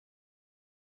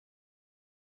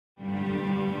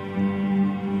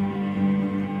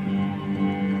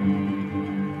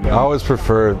I always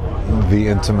prefer the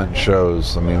intimate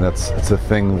shows. I mean, it's a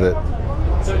thing that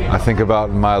I think about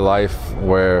in my life,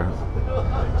 where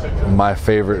my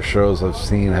favorite shows I've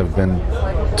seen have been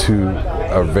to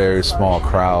a very small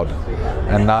crowd,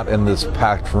 and not in this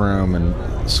packed room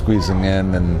and squeezing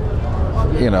in, and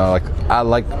you know, I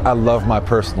love my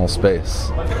personal space.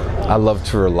 I love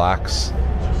to relax,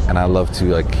 and I love to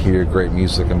like hear great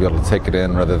music and be able to take it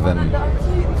in rather than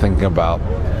thinking about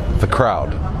the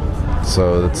crowd.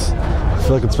 So I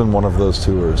feel like it's been one of those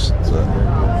tours.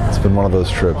 It's been one of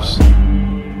those trips.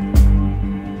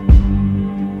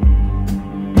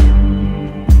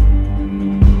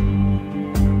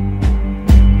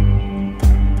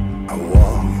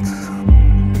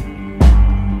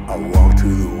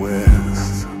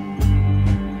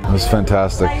 It was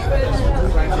fantastic.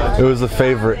 It was a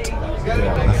favorite.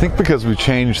 I think because we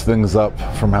changed things up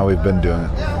from how we've been doing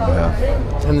it.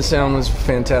 Yeah. And the sound was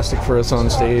fantastic for us on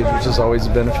stage, which is always a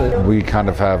benefit. We kind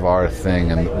of have our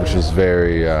thing, and which is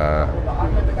very,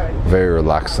 very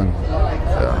relaxing.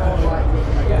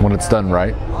 When it's done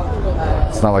right.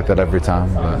 It's not like that every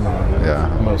time, but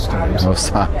yeah. Most times. Most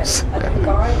times.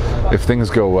 Yeah. If things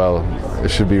go well,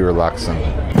 it should be relaxing.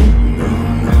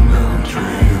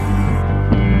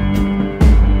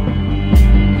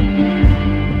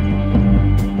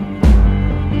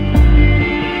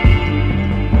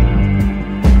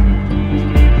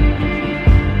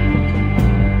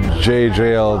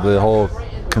 JAYE, the whole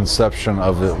conception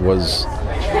of it was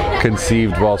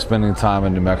conceived while spending time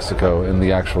in New Mexico in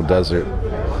the actual desert,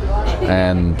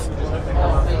 and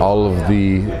all of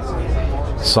the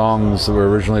songs that were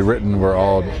originally written were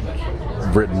all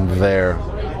written there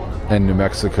in New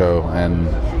Mexico. And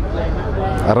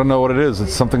I don't know what it is,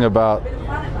 it's something about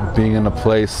being in a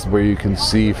place where you can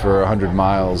see for 100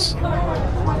 miles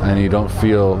and you don't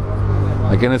feel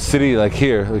like in a city like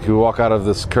here, like you walk out of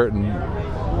this curtain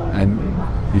and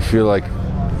you feel like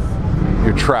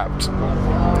you're trapped,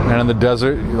 and in the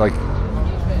desert,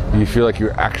 you feel like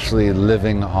you're actually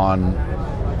living on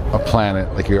a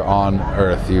planet, like you're on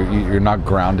Earth. You're not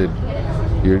grounded.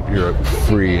 You're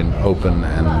free and open,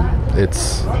 and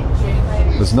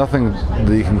there's nothing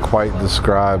that you can quite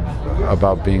describe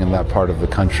about being in that part of the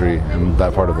country and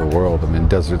that part of the world. I mean,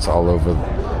 deserts all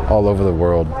over the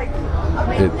world.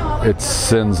 It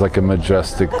sends like a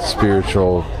majestic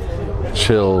spiritual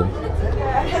chill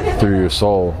through your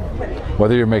soul,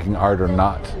 whether you're making art or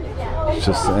not. It's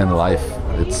just in life,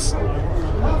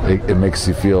 it makes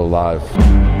you feel alive.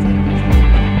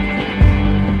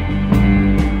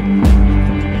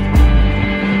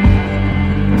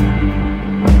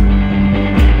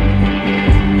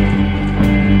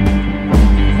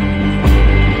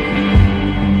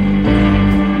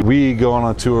 We go on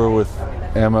a tour with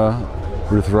Emma,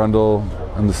 Ruth Rundle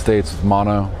in the States with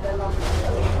Mono.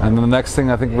 And then the next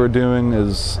thing I think we're doing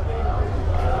is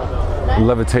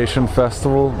Levitation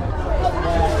Festival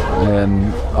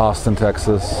in Austin,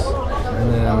 Texas.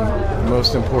 And then,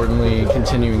 most importantly,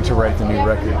 continuing to write the new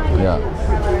record.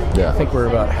 Yeah. I think we're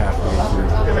about halfway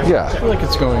through. Yeah. I feel like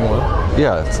it's going well.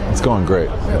 Yeah, it's going great.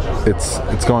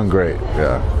 It's going great.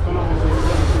 Yeah.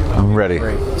 I'm ready.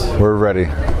 Great. We're ready.